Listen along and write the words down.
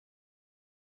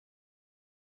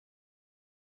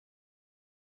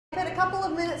I've had a couple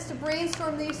of minutes to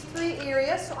brainstorm these 3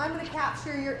 areas, so I'm going to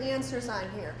capture your answers on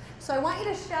here. So I want you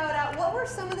to shout out, what were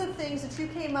some of the things that you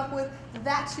came up with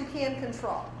that you can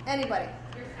control? Anybody?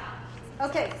 Yourself.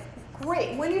 Okay,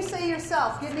 great. When you say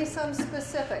yourself, give me some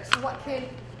specifics. What can,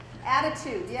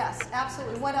 attitude, yes,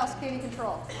 absolutely. What else can you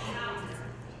control?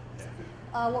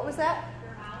 What was that?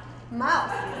 Your mouth.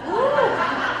 Mouth.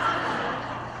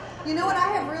 You know what I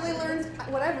have really learned?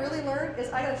 What I've really learned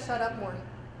is I got to shut up more.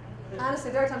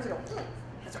 Honestly, there are times I go,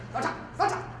 that's right, don't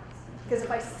talk. Because if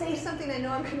I say something, I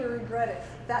know I'm going to regret it.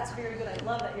 That's very good. I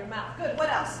love that. Your mouth. Good. What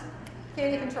else?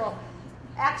 Can you control?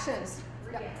 Actions.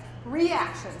 Yep.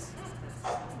 Reactions.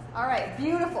 All right.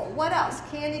 Beautiful. What else?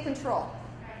 Can you control?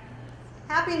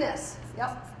 Happiness.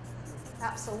 Yep.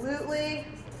 Absolutely.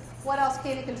 What else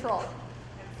can you control?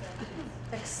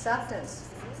 Acceptance.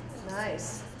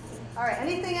 Nice. All right.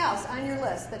 Anything else on your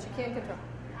list that you can control?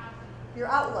 Your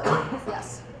outlook.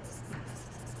 Yes.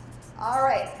 All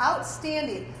right,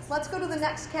 outstanding. Let's go to the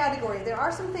next category. There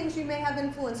are some things you may have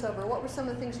influence over. What were some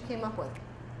of the things you came up with?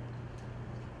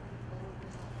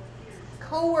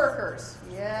 Coworkers.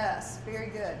 Yes, very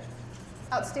good.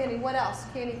 Outstanding. What else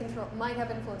can you control? Might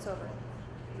have influence over.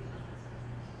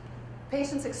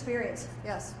 Patient's experience.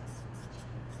 Yes.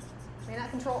 May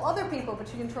not control other people,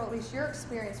 but you control at least your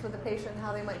experience with the patient and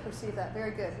how they might perceive that.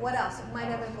 Very good. What else might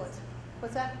have influence?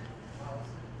 What's that?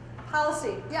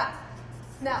 Policy. Yeah.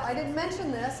 Now, I didn't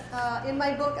mention this. In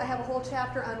my book, I have a whole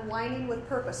chapter on whining with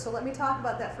purpose. So let me talk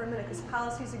about that for a minute, because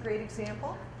policy is a great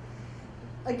example.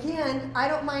 Again, I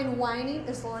don't mind whining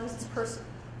as long as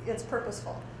it's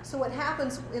purposeful. So what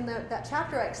happens in that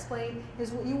chapter I explain is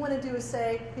what you want to do is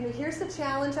say, here's the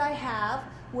challenge I have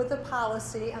with the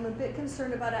policy. I'm a bit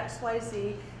concerned about X, Y,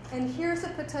 Z. And here's a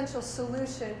potential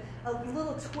solution, a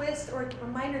little twist or a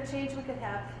minor change we could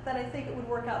have that I think it would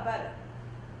work out better.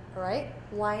 All right?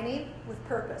 Whining with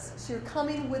purpose. So you're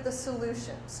coming with a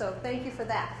solution. So thank you for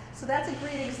that. So that's a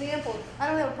great example. I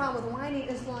don't have a problem with whining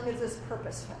as long as it's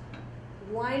purposeful.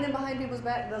 Whining behind people's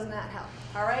back does not help.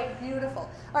 All right? Beautiful.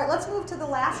 All right, let's move to the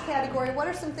last category. What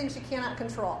are some things you cannot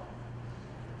control?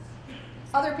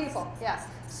 Other people. Yeah.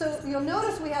 So you'll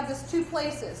notice we have this 2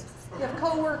 places. You have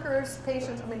coworkers,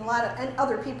 patients, a lot of, and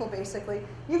other people basically.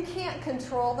 You can't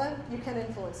control them. You can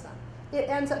influence them. It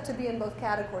ends up to be in both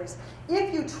categories.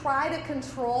 If you try to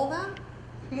control them,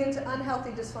 you get into unhealthy,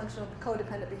 dysfunctional,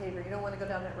 codependent behavior. You don't want to go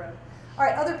down that road. All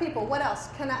right, other people, what else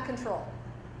cannot control?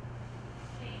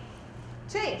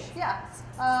 Change, yeah.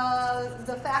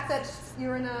 The fact that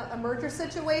you're in a merger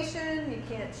situation, you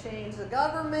can't change the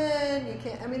government, you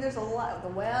can't, there's a lot, the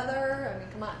weather,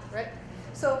 come on, right?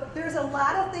 So there's a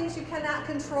lot of things you cannot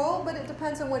control, but it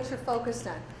depends on what you're focused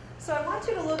on. So I want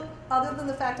you to look, other than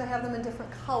the fact I have them in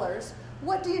different colors,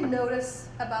 what do you notice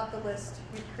about the list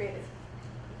you've created?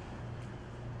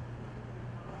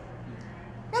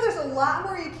 Yeah, there's a lot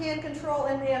more you can control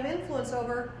and may have influence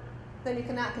over than you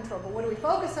cannot control. But what do we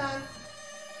focus on?